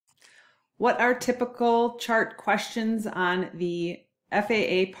What are typical chart questions on the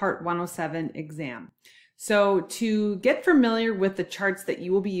FAA Part 107 exam? So to get familiar with the charts that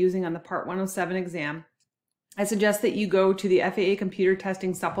you will be using on the Part 107 exam, I suggest that you go to the FAA Computer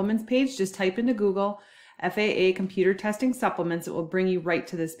Testing Supplements page. Just type into Google FAA Computer Testing Supplements. It will bring you right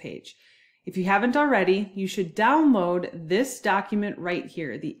to this page. If you haven't already, you should download this document right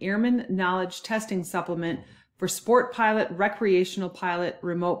here, the Airman Knowledge Testing Supplement for Sport Pilot, Recreational Pilot,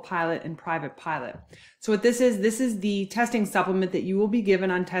 Remote Pilot, and Private Pilot. So what this is the testing supplement that you will be given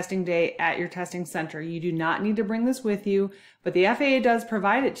on testing day at your testing center. You do not need to bring this with you, but the FAA does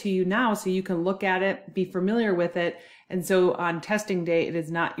provide it to you now so you can look at it, be familiar with it, and so on testing day, it is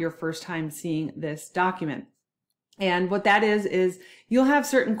not your first time seeing this document. And what that is you'll have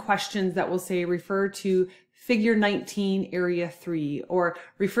certain questions that will say refer to Figure 19, Area 3, or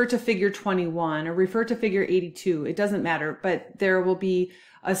refer to Figure 21, or refer to Figure 82. It doesn't matter, but there will be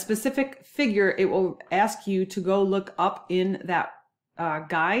a specific figure. It will ask you to go look up in that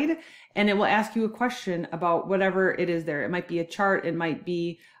guide, and it will ask you a question about whatever it is there. It might be a chart, it might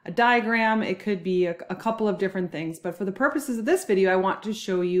be a diagram, it could be a couple of different things. But for the purposes of this video, I want to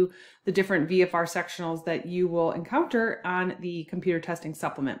show you the different VFR sectionals that you will encounter on the computer testing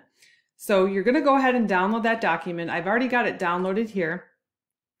supplement. So you're going to go ahead and download that document. I've already got it downloaded here,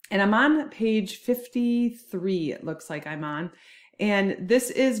 and I'm on page 53, it looks like I'm on. And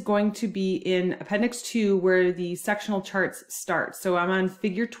this is going to be in Appendix 2 where the sectional charts start. So I'm on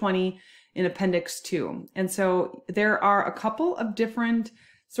Figure 20 in Appendix 2. And so there are a couple of different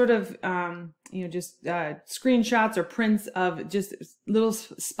sort of, screenshots or prints of just little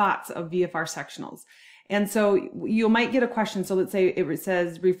spots of VFR sectionals. And so you might get a question. So let's say it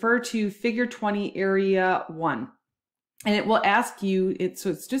says, refer to Figure 20, Area 1. And it will ask you, so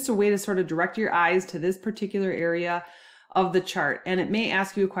it's just a way to sort of direct your eyes to this particular area of the chart. And it may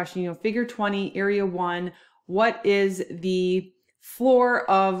ask you a question, Figure 20, Area 1, what is the floor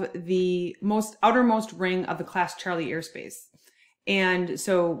of the outermost ring of the Class Charlie airspace? And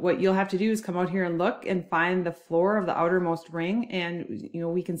so what you'll have to do is come out here and look and find the floor of the outermost ring. And,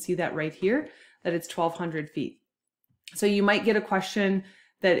 we can see that right here, that it's 1,200 feet. So you might get a question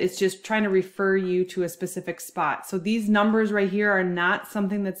that it's just trying to refer you to a specific spot. So these numbers right here are not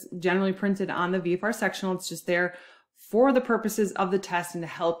something that's generally printed on the VFR sectional. It's just there for the purposes of the test and to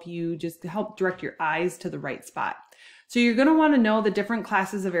help you, just to help direct your eyes to the right spot. So you're going to want to know the different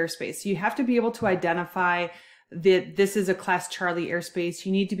classes of airspace. So you have to be able to identify that this is a Class Charlie airspace.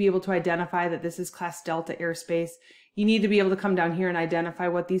 You need to be able to identify that this is Class Delta airspace. You need to be able to come down here and identify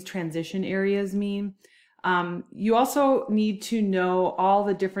what these transition areas mean. You also need to know all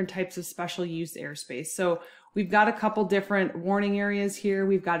the different types of special use airspace. So we've got a couple different warning areas here.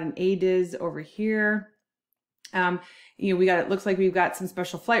 We've got an ADIZ over here. It looks like we've got some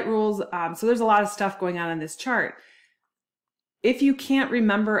special flight rules. So there's a lot of stuff going on this chart. If you can't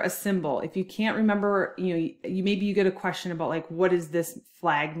remember a symbol, if you can't remember, maybe you get a question about like, what does this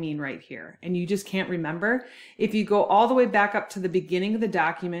flag mean right here? And you just can't remember. If you go all the way back up to the beginning of the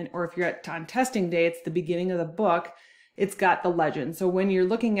document, or if you're on testing day, it's the beginning of the book, it's got the legend. So when you're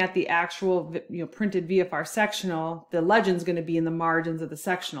looking at the actual, printed VFR sectional, the legend's going to be in the margins of the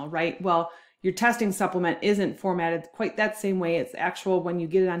sectional, right? Well, your testing supplement isn't formatted quite that same way. It's actual, when you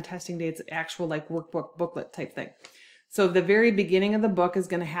get it on testing day, it's actual like workbook, booklet type thing. So the very beginning of the book is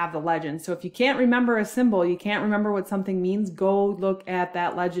going to have the legend. So if you can't remember a symbol, you can't remember what something means, go look at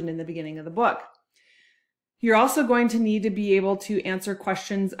that legend in the beginning of the book. You're also going to need to be able to answer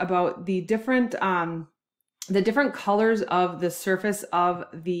questions about the different colors of the surface of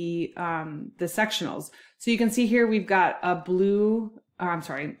the sectionals. So you can see here we've got a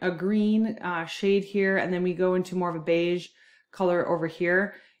green shade here, and then we go into more of a beige color over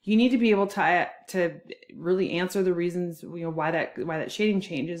here. You need to be able to really answer the reasons why that shading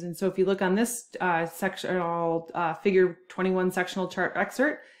changes. And so if you look on this sectional Figure 21 sectional chart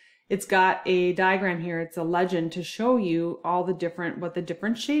excerpt, it's got a diagram here. It's a legend to show you all the what the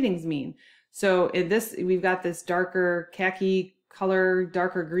different shadings mean. So in this, we've got this darker khaki color,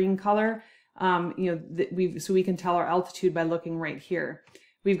 darker green color. So we can tell our altitude by looking right here.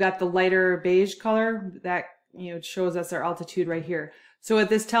 We've got the lighter beige color that shows us our altitude right here. So what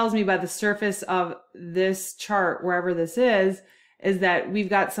this tells me by the surface of this chart, wherever this is that we've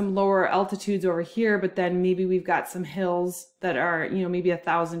got some lower altitudes over here, but then maybe we've got some hills that are, maybe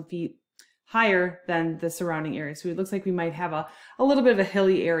 1,000 feet higher than the surrounding area. So it looks like we might have a little bit of a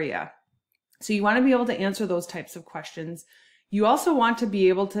hilly area. So you want to be able to answer those types of questions. You also want to be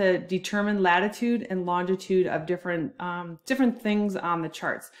able to determine latitude and longitude of different things on the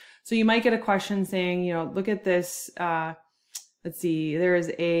charts. So you might get a question saying, look at this let's see, there's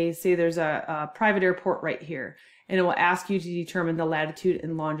a private airport right here, and it will ask you to determine the latitude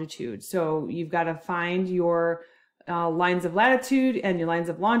and longitude. So you've got to find your lines of latitude and your lines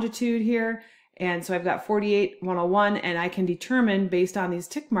of longitude here. And so I've got 48,101, and I can determine based on these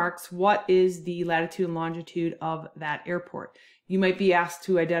tick marks what is the latitude and longitude of that airport. You might be asked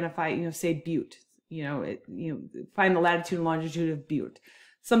to identify, say Butte, find the latitude and longitude of Butte,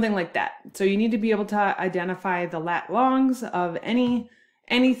 something like that. So you need to be able to identify the lat longs of anything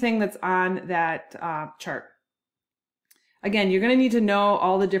that's on that chart. Again, you're going to need to know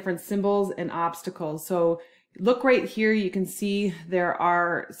all the different symbols and obstacles. So look right here, you can see there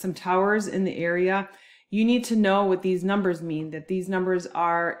are some towers in the area. You need to know what these numbers mean, that these numbers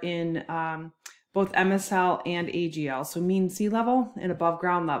are in both MSL and AGL, so mean sea level and above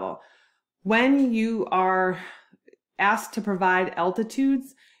ground level. When you are asked to provide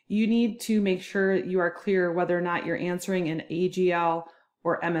altitudes, you need to make sure you are clear whether or not you're answering in AGL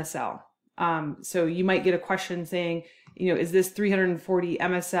or MSL. So you might get a question saying, is this 340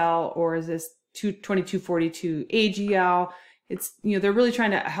 MSL or is this 2242 AGL? It's, they're really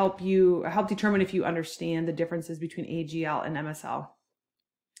trying to help determine if you understand the differences between AGL and MSL.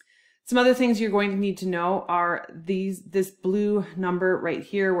 Some other things you're going to need to know are this blue number right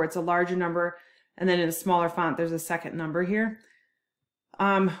here, where it's a larger number, and then in a smaller font, there's a second number here.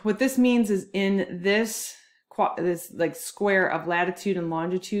 What this means is in this like square of latitude and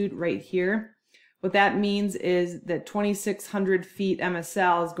longitude right here, what that means is that 2,600 feet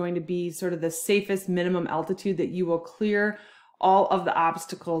MSL is going to be sort of the safest minimum altitude that you will clear all of the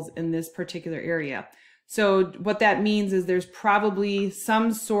obstacles in this particular area. So what that means is there's probably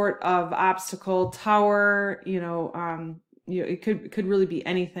some sort of obstacle tower, it could really be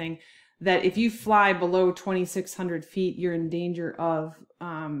anything, that if you fly below 2,600 feet, you're in danger of,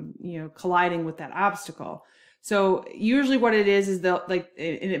 colliding with that obstacle. So usually what it is they'll and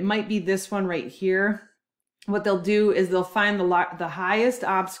it might be this one right here. What they'll do is they'll find the highest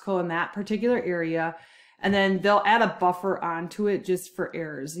obstacle in that particular area, and then they'll add a buffer onto it just for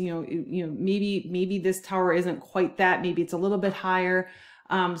errors. Maybe this tower isn't quite that, maybe it's a little bit higher.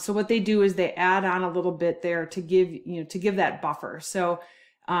 So what they do is they add on a little bit there to give that buffer. So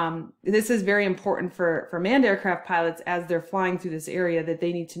this is very important for manned aircraft pilots as they're flying through this area, that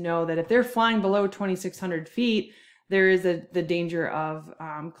they need to know that if they're flying below 2,600 feet, there is the danger of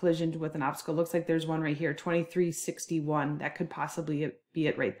collision with an obstacle. Looks like there's one right here, 2361. That could possibly be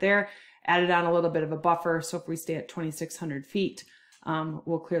it right there. Added on a little bit of a buffer, so if we stay at 2,600 feet,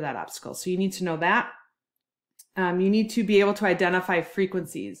 we'll clear that obstacle. So you need to know that. You need to be able to identify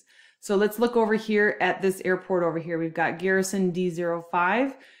frequencies. So let's look over here at this airport over here. We've got Garrison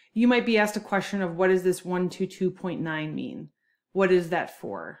D05. You might be asked a question of what does this 122.9 mean? What is that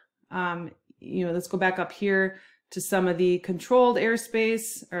for? Let's go back up here to some of the controlled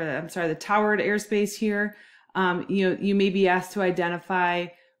airspace, or I'm sorry, the towered airspace here. You may be asked to identify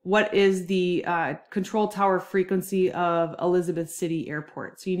what is the control tower frequency of Elizabeth City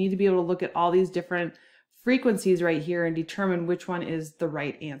Airport. So you need to be able to look at all these different frequencies right here and determine which one is the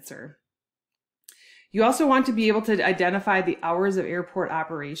right answer. You also want to be able to identify the hours of airport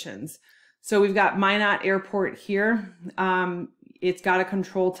operations. So we've got Minot Airport here. It's got a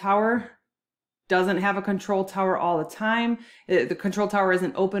control tower. Doesn't have a control tower all the time. The control tower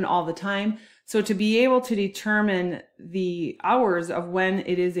isn't open all the time. So to be able to determine the hours of when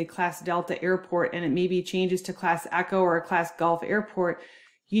it is a Class Delta airport and it maybe changes to Class Echo or a Class Gulf airport,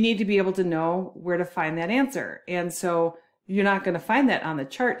 you need to be able to know where to find that answer. And so you're not going to find that on the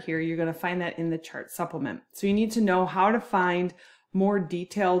chart here. You're going to find that in the chart supplement. So you need to know how to find more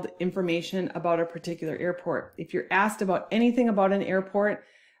detailed information about a particular airport. If you're asked about anything about an airport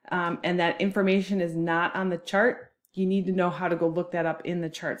and that information is not on the chart, you need to know how to go look that up in the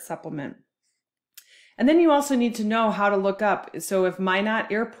chart supplement. And then you also need to know how to look up. So if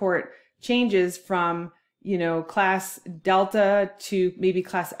Minot Airport changes from Class Delta to maybe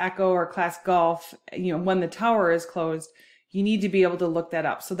Class Echo or Class Gulf, when the tower is closed, you need to be able to look that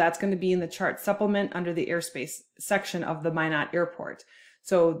up. So that's going to be in the chart supplement under the airspace section of the Minot Airport.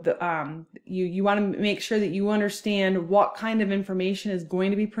 So you want to make sure that you understand what kind of information is going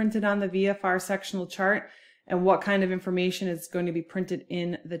to be printed on the VFR sectional chart and what kind of information is going to be printed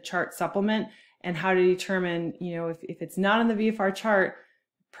in the chart supplement, and how to determine, if it's not in the VFR chart,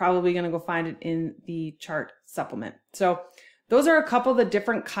 probably going to go find it in the chart supplement. So those are a couple of the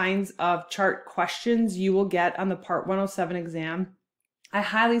different kinds of chart questions you will get on the Part 107 exam. I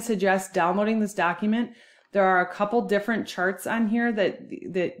highly suggest downloading this document. There are a couple different charts on here that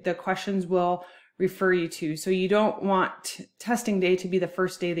the questions will refer you to. So you don't want testing day to be the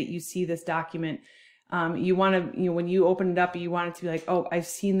first day that you see this document. You want to, when you open it up, you want it to be like, oh, I've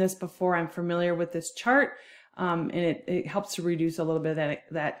seen this before. I'm familiar with this chart. And it helps to reduce a little bit of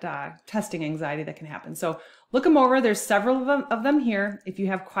that testing anxiety that can happen. So look them over. There's several of them here. If you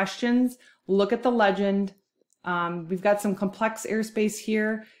have questions, look at the legend. We've got some complex airspace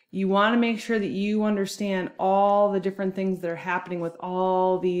here. You want to make sure that you understand all the different things that are happening with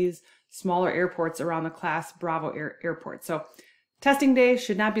all these smaller airports around the Class Bravo airport. So testing day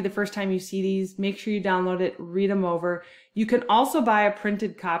should not be the first time you see these. Make sure you download it, read them over. You can also buy a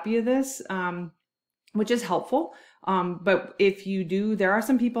printed copy of this, which is helpful. But if you do, there are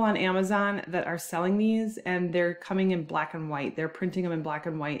some people on Amazon that are selling these and they're coming in black and white. They're printing them in black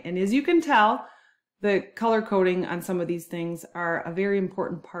and white. And as you can tell, the color coding on some of these things are a very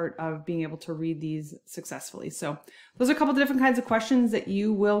important part of being able to read these successfully. So those are a couple of different kinds of questions that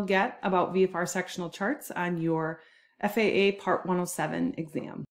you will get about VFR sectional charts on your FAA Part 107 exam.